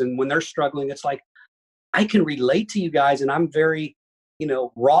avenues. And when they're struggling, it's like, I can relate to you guys and I'm very,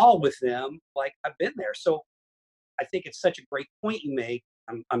 raw with them. Like I've been there. So I think it's such a great point you make.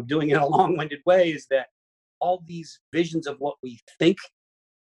 I'm doing it in a long-winded way, is that all these visions of what we think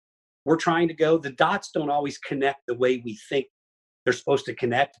we're trying to go, the dots don't always connect the way we think they're supposed to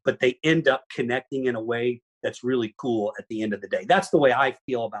connect, but they end up connecting in a way that's really cool at the end of the day. That's the way I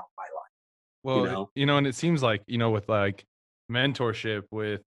feel about my life. Well, and it seems like, with like mentorship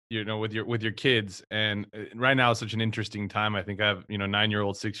with, with your kids. And right now is such an interesting time. I think I have,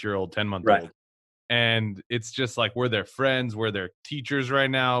 9-year-old, 6-year-old, 10-month Right. old. And it's just like, we're their friends, we're their teachers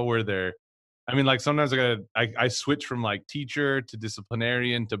right now. I mean, like sometimes I switch from like teacher to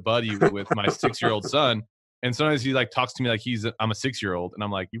disciplinarian to buddy with my 6-year-old son. And sometimes he like talks to me like I'm a 6-year-old, and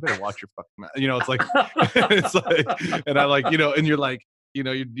I'm like, you better watch your fucking mouth. It's like, it's like, and I like, and you're like,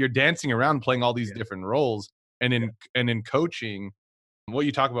 you're dancing around playing all these different roles. And in coaching, what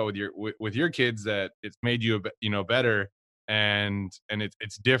you talk about with your kids, that it's made you better, and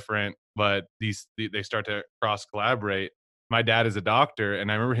it's different, but they start to cross collaborate. My dad is a doctor,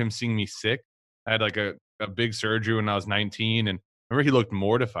 and I remember him seeing me sick. I had like a big surgery when I was 19, and I remember he looked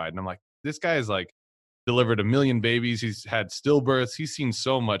mortified, and I'm like, this guy is like delivered 1 million babies, he's had stillbirths, he's seen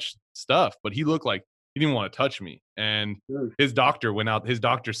so much stuff, but he looked like he didn't want to touch me. And his doctor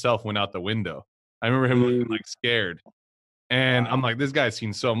self went out the window. I remember him looking like scared. And I'm like, this guy's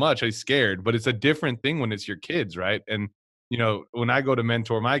seen so much, he's scared. But it's a different thing when it's your kids, right? And when I go to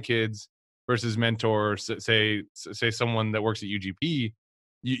mentor my kids versus mentor, say someone that works at UGP,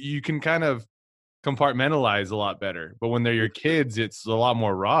 you can kind of compartmentalize a lot better. But when they're your kids, it's a lot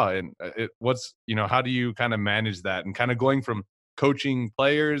more raw. And how do you kind of manage that, and kind of going from coaching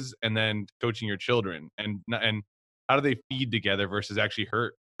players and then coaching your children, and how do they feed together versus actually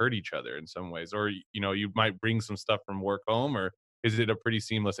hurt each other in some ways? Or you might bring some stuff from work home, or is it a pretty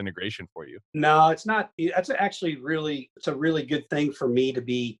seamless integration for you? No, it's not. That's actually it's a really good thing for me to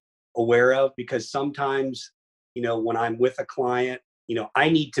be aware of, because sometimes, when I'm with a client, I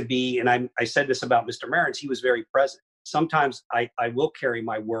need to be, and I said this about Mr. Merrins, he was very present. Sometimes I will carry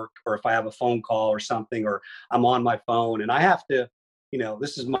my work, or if I have a phone call or something, or I'm on my phone and I have to,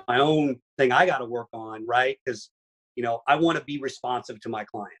 this is my own thing I got to work on, right? Because, I want to be responsive to my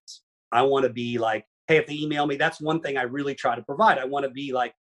clients. I want to be like, hey, if they email me, that's one thing I really try to provide. I want to be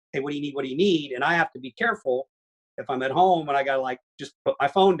like, hey, what do you need? What do you need? And I have to be careful if I'm at home and I got to like just put my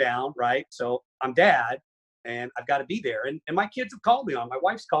phone down, right? So I'm dad and I've got to be there. And my kids have called me on it. My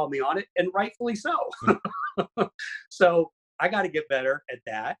wife's called me on it, and rightfully so. So I got to get better at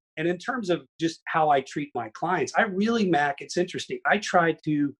that. And in terms of just how I treat my clients, Mac, it's interesting. I try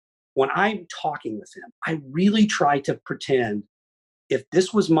to, when I'm talking with them, I really try to pretend if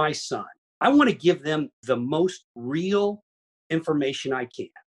this was my son, I want to give them the most real information I can.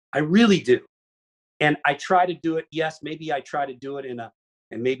 I really do. And I try to do it. Yes, maybe I try to do it in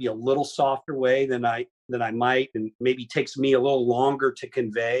maybe a little softer way than I might, and maybe takes me a little longer to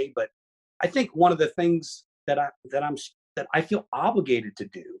convey. But I think one of the things that I feel obligated to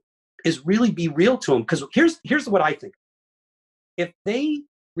do is really be real to them. Because here's what I think. If they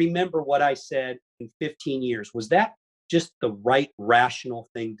remember what I said in 15 years, was that just the right rational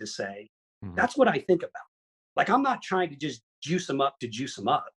thing to say? Mhm. That's what I think about. Like, I'm not trying to just juice them up to juice them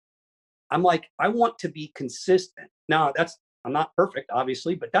up. I'm like, I want to be consistent. Now, I'm not perfect,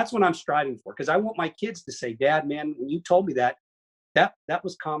 obviously, but that's what I'm striving for, because I want my kids to say, Dad, man, when you told me that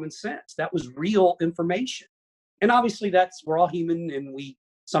was common sense. That was real information. And obviously we're all human, and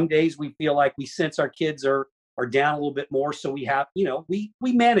some days we feel like we sense our kids are down a little bit more. So we have, we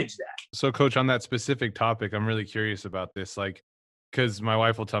manage that. So, Coach, on that specific topic, I'm really curious about this. Like, because my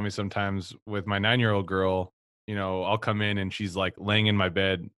wife will tell me sometimes with my 9-year-old girl, I'll come in and she's like laying in my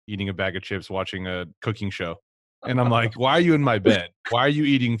bed, eating a bag of chips, watching a cooking show. And I'm like, why are you in my bed? Why are you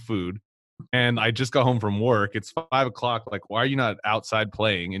eating food? And I just got home from work. It's 5 o'clock. Like, why are you not outside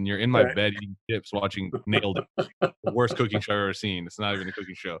playing? And you're in my Right. bed eating chips, watching Nailed It, the worst cooking show I've ever seen. It's not even a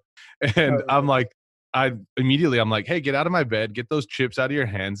cooking show. And I'm like, I'm like, hey, get out of my bed, get those chips out of your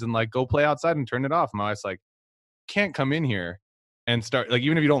hands, and like go play outside and turn it off. My wife's like, can't come in here and start, like,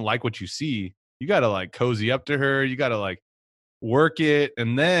 even if you don't like what you see, you gotta like cozy up to her, you gotta like work it,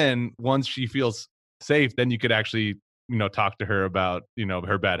 and then once she feels safe, then you could actually talk to her about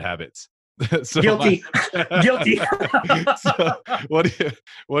her bad habits. So Guilty. Guilty. So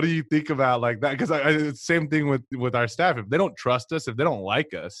what do you think about like that? Because it's the same thing with our staff. If they don't trust us, if they don't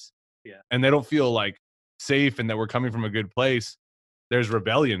like us, Yeah. and they don't feel like safe and that we're coming from a good place, there's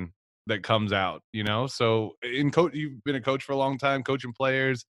rebellion that comes out. So you've been a coach for a long time, coaching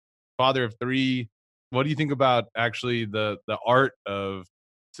players, father of 3. What do you think about actually the art of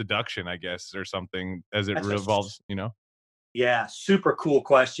seduction, I guess, or something, as it revolves? Yeah, super cool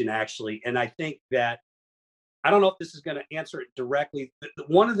question, actually. And I think that, I don't know if this is going to answer it directly.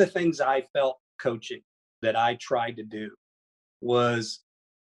 One of the things I felt coaching that I tried to do was,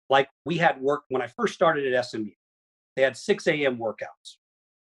 like, we had work when I first started at SMU. They had 6 a.m. workouts.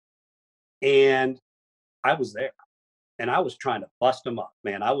 And I was there, and I was trying to bust them up,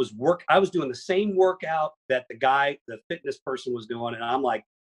 man. I was doing the same workout that the fitness person was doing. And I'm like,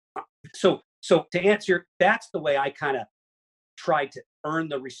 so to answer, that's the way I kind of tried to earn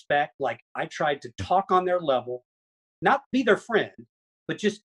the respect. Like, I tried to talk on their level, not be their friend, but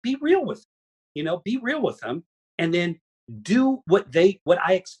just be real with them, be real with them, and then do what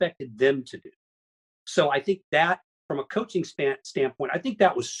I expected them to do. So I think that, from a coaching standpoint, I think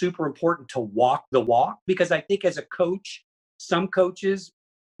that was super important, to walk the walk, because I think as a coach, some coaches,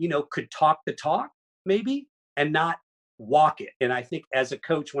 could talk the talk maybe and not walk it. And I think as a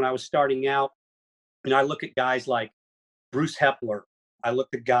coach, when I was starting out, I look at guys like Bruce Hepler. I look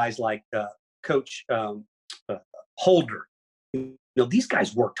at guys like Coach Holder. These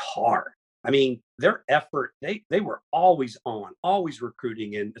guys worked hard. I mean, their effort, they were always on, always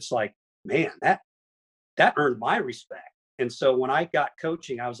recruiting. And it's like, man, that earned my respect. And so when I got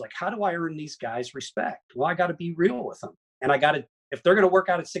coaching, I was like, how do I earn these guys respect? Well, I got to be real with them. And if they're going to work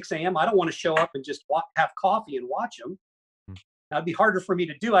out at 6 a.m., I don't want to show up and just have coffee and watch them. That'd be harder for me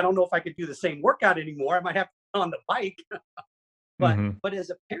to do. I don't know if I could do the same workout anymore. I might have to be on the bike. But as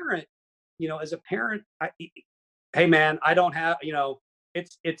a parent, hey man, I don't have,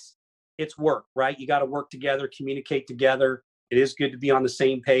 it's work, right? You got to work together, communicate together. It is good to be on the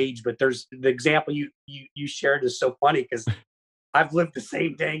same page, but there's the example you shared is so funny, because I've lived the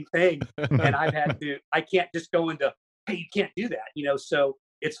same dang thing, and I can't just go into, hey, you can't do that, so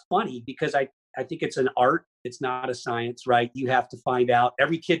it's funny, because I think it's an art. It's not a science, right? You have to find out.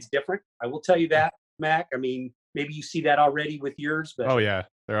 Every kid's different. I will tell you that, Mac. I mean, maybe you see that already with yours, but oh yeah,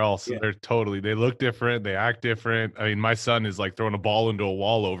 they look different, they act different. I mean, my son is like throwing a ball into a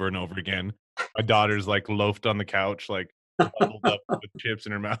wall over and over again. My daughter's like loafed on the couch, like huddled up with chips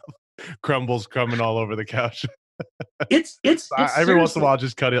in her mouth, crumbles coming all over the couch. It's every once in a while,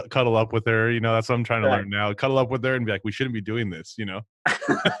 just cuddle up with her. That's what I'm trying to Right. learn now. Cuddle up with her and be like, we shouldn't be doing this.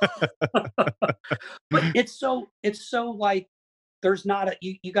 But it's so like, there's not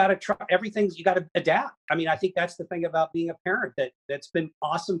you got to try everything. You got to adapt. I mean, I think that's the thing about being a parent that's been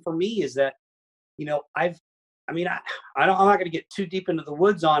awesome for me, is that, I'm not going to get too deep into the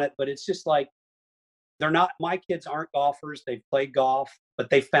woods on it, but it's just like, my kids aren't golfers. They've played golf, but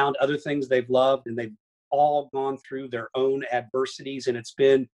they found other things they've loved, and they've all gone through their own adversities. And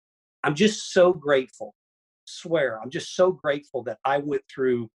I'm just so grateful. I'm just so grateful that I went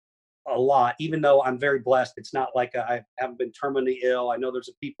through a lot, even though I'm very blessed. It's not like I haven't been terminally ill. I know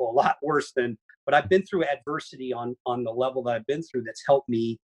there's people a lot worse but I've been through adversity on the level that I've been through, that's helped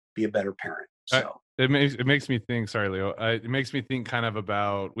me be a better parent. So It makes me think. Sorry, Leo. It makes me think kind of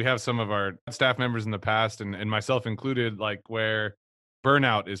about, we have some of our staff members in the past, and myself included, like where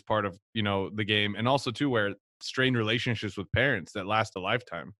burnout is part of the game, and also too where strained relationships with parents that last a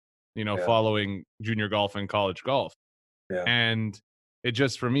lifetime. yeah, Following junior golf and college golf, yeah. and it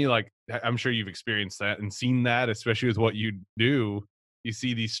just, for me, like I'm sure you've experienced that and seen that, especially with what you do. You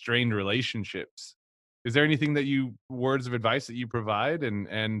see these strained relationships. Is there anything that words of advice that you provide,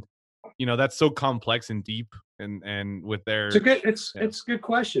 and that's so complex and deep, and with It's a their, good yeah. it's a good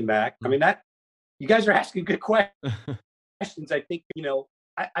question, Mac. I Mhm. mean, that you guys are asking good questions. I think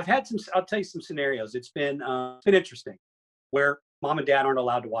I've had some. I'll tell you some scenarios. It's been interesting where mom and dad aren't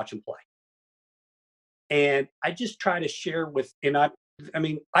allowed to watch them play, and I just try to share with. And I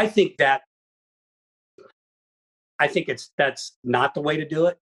mean, I think that's not the way to do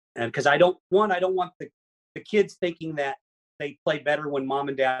it, and because I don't want the kids thinking that they play better when mom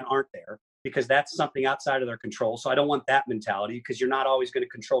and dad aren't there, because that's something outside of their control. So I don't want that mentality, because you're not always going to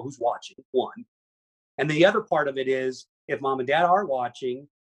control who's watching. One, and the other part of it is, if mom and dad are watching,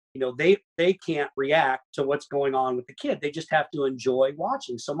 they can't react to what's going on with the kid. They just have to enjoy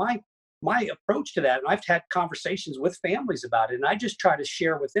watching. So my approach to that, and I've had conversations with families about it, and I just try to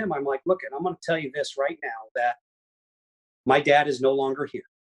share with them. I'm like, look, and I'm going to tell you this right now, that my dad is no longer here,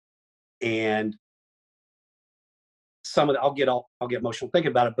 and I'll get emotional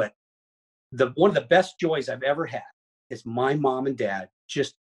thinking about it, but one of the best joys I've ever had is my mom and dad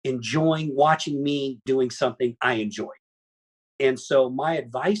just enjoying watching me doing something I enjoy. And so my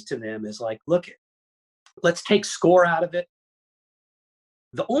advice to them is like, look, let's take score out of it.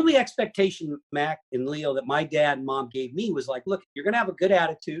 The only expectation, Mac and Leo, that my dad and mom gave me was like, look, you're going to have a good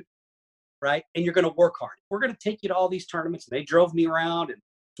attitude, right? And you're going to work hard. We're going to take you to all these tournaments. And they drove me around and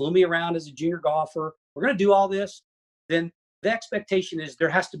flew me around as a junior golfer. We're going to do all this. Then the expectation is there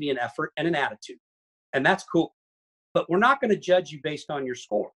has to be an effort and an attitude. And that's cool. But we're not going to judge you based on your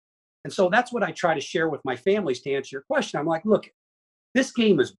score. And so that's what I try to share with my families to answer your question. I'm like, look, this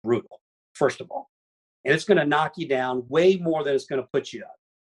game is brutal, first of all, and it's going to knock you down way more than it's going to put you up.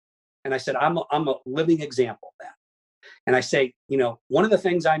 And I said, I'm a living example of that. And I say, one of the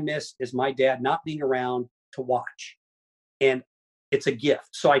things I miss is my dad not being around to watch. And it's a gift.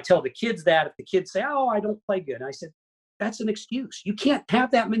 So I tell the kids that if the kids say, oh, I don't play good. And I said, that's an excuse. You can't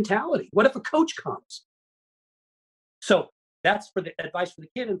have that mentality. What if a coach comes? So that's for the advice for the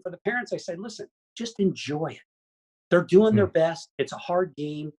kid. And for the parents, I say, listen, just enjoy it. They're doing their best. It's a hard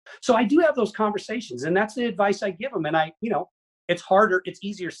game. So I do have those conversations, and that's the advice I give them. And it's harder. It's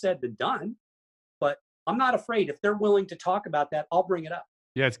easier said than done, but I'm not afraid. If they're willing to talk about that, I'll bring it up.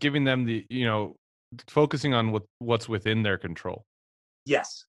 Yeah, it's giving them focusing on what's within their control.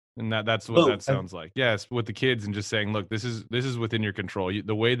 Yes. And that's what Boom. that sounds like. Yes, with the kids, and just saying, look, this is within your control.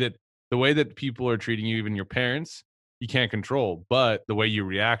 The way that people are treating you, even your parents, you can't control, but the way you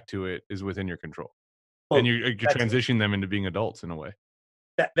react to it is within your control. Boom. And you're transitioning them into being adults in a way.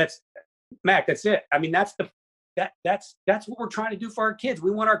 That's Mac. That's it. I mean, that's what we're trying to do for our kids.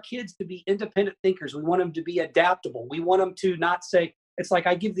 We want our kids to be independent thinkers. We want them to be adaptable. We want them to not say, it's like,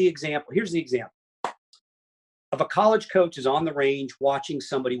 I give the example. Here's the example of a college coach is on the range watching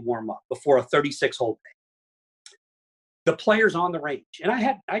somebody warm up before a 36-hole day. The players on the range, and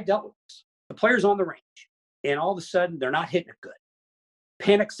I dealt with this. The players on the range, and all of a sudden they're not hitting it good.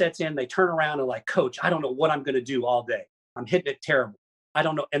 Panic sets in. They turn around and like, coach, I don't know what I'm going to do all day. I'm hitting it terrible. I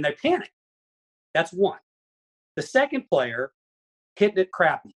don't know. And they panic. That's one. The second player hitting it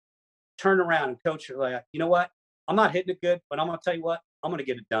crappy. Turn around and coach are like, you know what? I'm not hitting it good, but I'm going to tell you what, I'm going to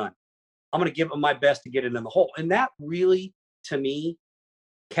get it done. I'm going to give it my best to get it in the hole. And that really, to me,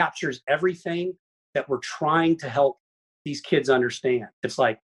 captures everything that we're trying to help these kids understand. It's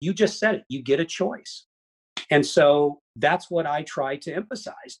like, you just said it, you get a choice. And so that's what I try to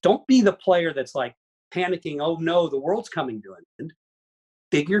emphasize. Don't be the player that's like panicking, oh no, the world's coming to an end.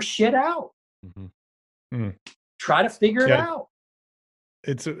 Figure shit out. Mm-hmm. Try to figure it out.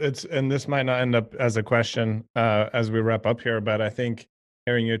 It's and this might not end up as a question as we wrap up here, but I think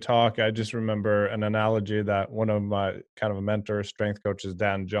hearing you talk, I just remember an analogy that one of my kind of mentors, strength coaches,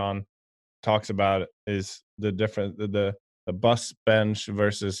 Dan John, talks about is the bus bench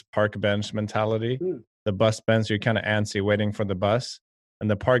versus park bench mentality. The bus bench, you're kind of antsy waiting for the bus, and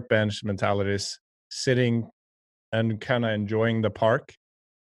the park bench mentality is sitting and kind of enjoying the park.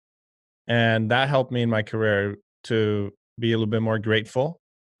 And that helped me in my career to be a little bit more grateful,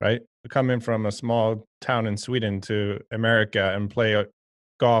 right? Coming from a small town in Sweden to America and play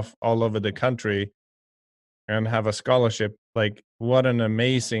golf all over the country and have a scholarship, like what an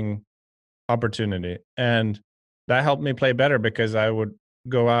amazing opportunity. And that helped me play better, because I would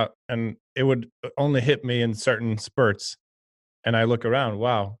go out and it would only hit me in certain spurts. And I look around,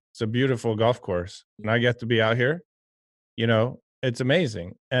 wow, it's a beautiful golf course. And I get to be out here, it's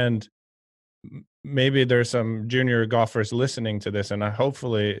amazing. And maybe there's some junior golfers listening to this, and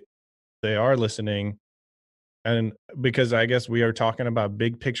hopefully they are listening. And because I guess we are talking about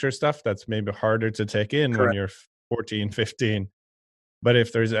big picture stuff that's maybe harder to take in when Correct. you're 14, 15. But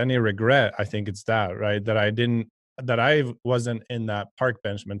if there's any regret, I think it's that, right? That I wasn't in that park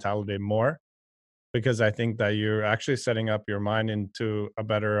bench mentality more, because I think that you're actually setting up your mind into a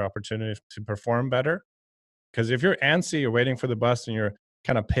better opportunity to perform better. Because if you're antsy, you're waiting for the bus and you're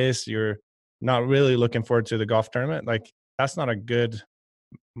kind of pissed, you're not really looking forward to the golf tournament, like that's not a good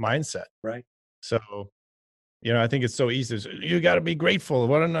mindset. Right. So, I think it's so easy. You got to be grateful.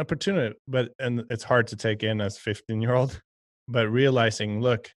 What an opportunity. And it's hard to take in as 15-year-old, but realizing,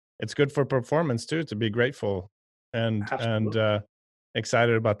 look, it's good for performance too, to be grateful and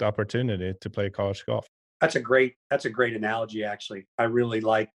excited about the opportunity to play college golf. That's a great analogy. Actually, I really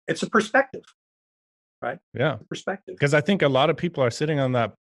like, it's a perspective, right? Yeah. Perspective. Because I think a lot of people are sitting on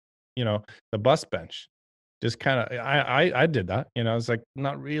that, the bus bench. Just kind of, I did that, I was like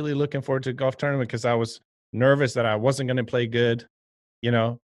not really looking forward to golf tournament because I was nervous that I wasn't going to play good,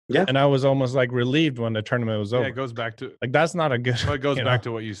 Yeah. And I was almost like relieved when the tournament was over. Yeah, it goes back to like, that's not a good. Well, it goes back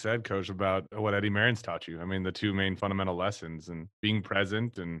to what you said, Coach, about what Eddie Merrins taught you. I mean, the two main fundamental lessons, and being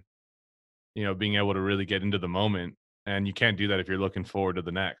present and, being able to really get into the moment. And you can't do that if you're looking forward to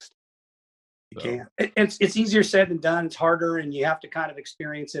the next. You can't. It's easier said than done. It's harder, and you have to kind of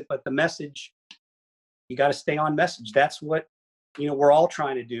experience it. But the message, you got to stay on message. That's what, we're all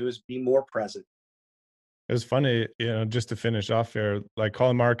trying to do, is be more present. It was funny, just to finish off here, like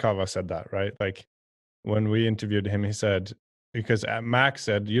Colin Markova said that, right? Like when we interviewed him, he said, because Max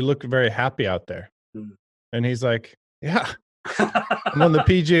said, you look very happy out there. And he's like, yeah, I'm on the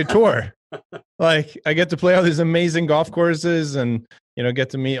PGA Tour. Like, I get to play all these amazing golf courses and, get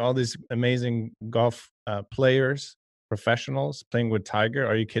to meet all these amazing golf players, professionals, playing with Tiger.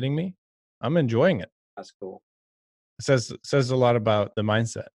 Are you kidding me? I'm enjoying it. That's cool. It says a lot about the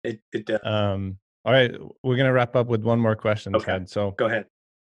mindset. It does. All right, we're going to wrap up with one more question, Okay. Ted. So go ahead.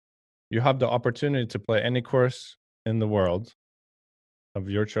 You have the opportunity to play any course in the world of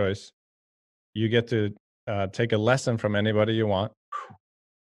your choice. You get to take a lesson from anybody you want,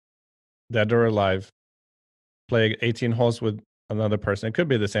 dead or alive, play 18 holes with another person. It could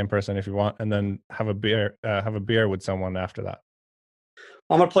be the same person if you want, and then have a beer with someone after that.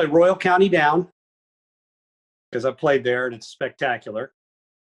 I'm going to play Royal County Down because I played there and it's spectacular.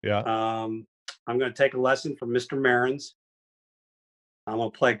 Yeah. I'm going to take a lesson from Mr. Merrins. I'm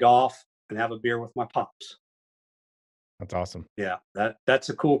going to play golf and have a beer with my pops. That's awesome. Yeah, that's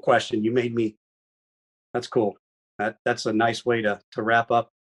a cool question. You made me. That's cool. That's a nice way to wrap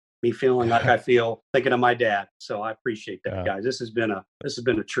up me feeling like I feel thinking of my dad. So I appreciate that, guys. This has been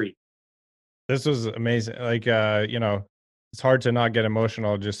a treat. This was amazing. Like it's hard to not get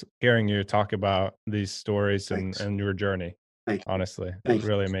emotional just hearing you talk about these stories and your journey. Thank you. Honestly, Thank it's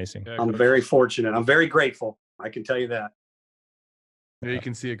really amazing. Yeah, I'm Coach. very fortunate. I'm very grateful. I can tell you that. Yeah, you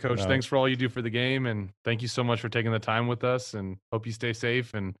can see it, Coach. No. Thanks for all you do for the game, and thank you so much for taking the time with us, and hope you stay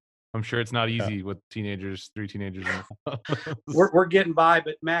safe. And I'm sure it's not easy with teenagers, 3 teenagers. We're getting by,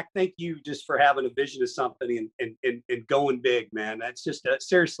 but Mac, thank you just for having a vision of something and going big, man. That's just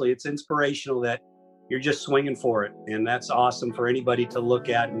seriously, it's inspirational that you're just swinging for it, and that's awesome for anybody to look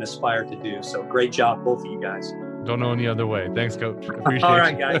at and aspire to do. So great job, both of you guys. Don't know any other way. Thanks, Coach. Appreciate All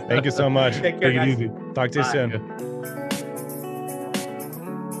right, it. guys. Thank you so much. Take care, Take it guys. easy. Talk to you Bye. soon. Yeah.